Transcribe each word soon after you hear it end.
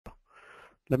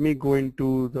Let me go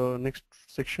into the next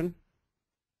section.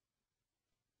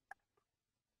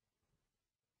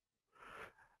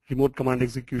 Remote command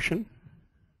execution.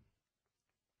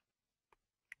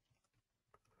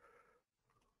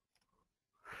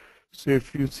 So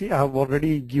if you see, I have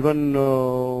already given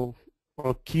a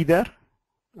key there.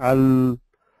 I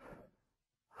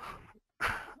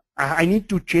need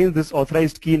to change this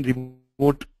authorized key in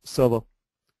remote server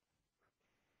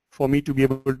for me to be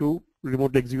able to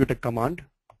remotely execute a command.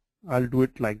 I'll do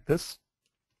it like this.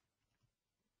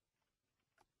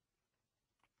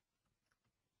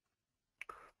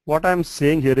 What I'm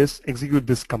saying here is execute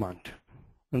this command,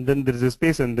 and then there is a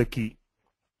space and the key.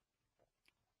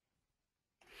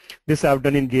 This I've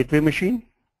done in gateway machine.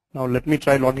 Now let me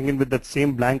try logging in with that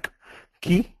same blank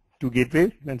key to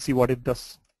gateway and see what it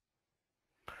does.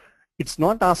 It's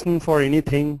not asking for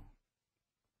anything.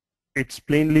 It's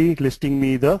plainly listing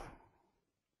me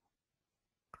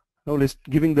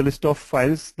giving the list of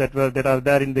files that are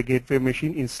there in the gateway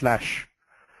machine in slash.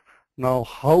 Now,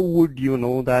 how would you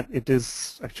know that it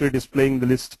is actually displaying the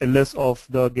list ls of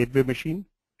the gateway machine?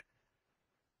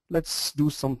 Let's do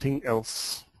something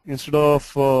else. Instead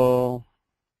of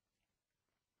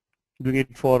doing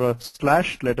it for a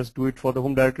slash, let us do it for the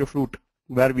home directory of root,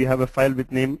 where we have a file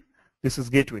with name this is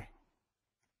gateway,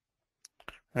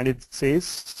 and it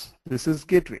says this is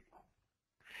gateway.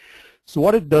 So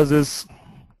what it does is,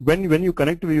 when you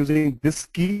connect using this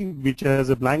key, which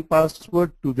has a blank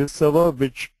password, to this server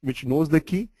which knows the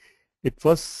key, it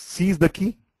first sees the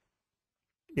key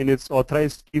in its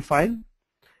authorized key file,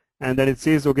 and then it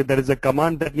says, okay, there is a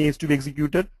command that needs to be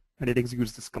executed, and it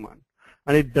executes this command.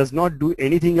 And it does not do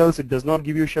anything else. It does not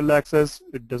give you shell access.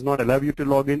 It does not allow you to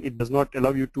log in. It does not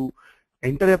allow you to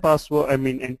enter a password.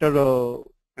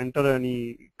 Enter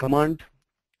any command.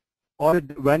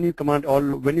 When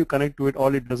you connect to it,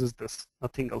 all it does is this,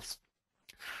 nothing else.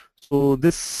 So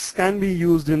this can be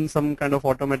used in some kind of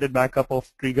automated backup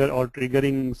of trigger or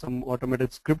triggering some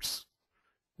automated scripts.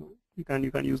 You can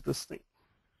use this thing.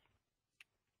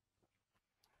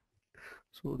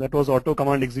 So that was auto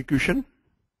command execution.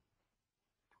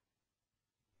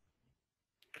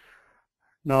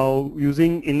 Now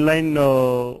using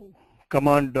inline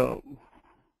command.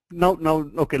 Now,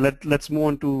 okay. Let's move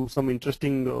on to some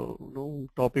interesting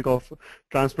topic of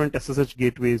transparent SSH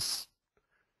gateways.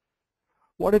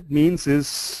 What it means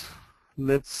is,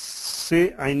 let's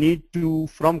say I need to,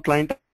 from client,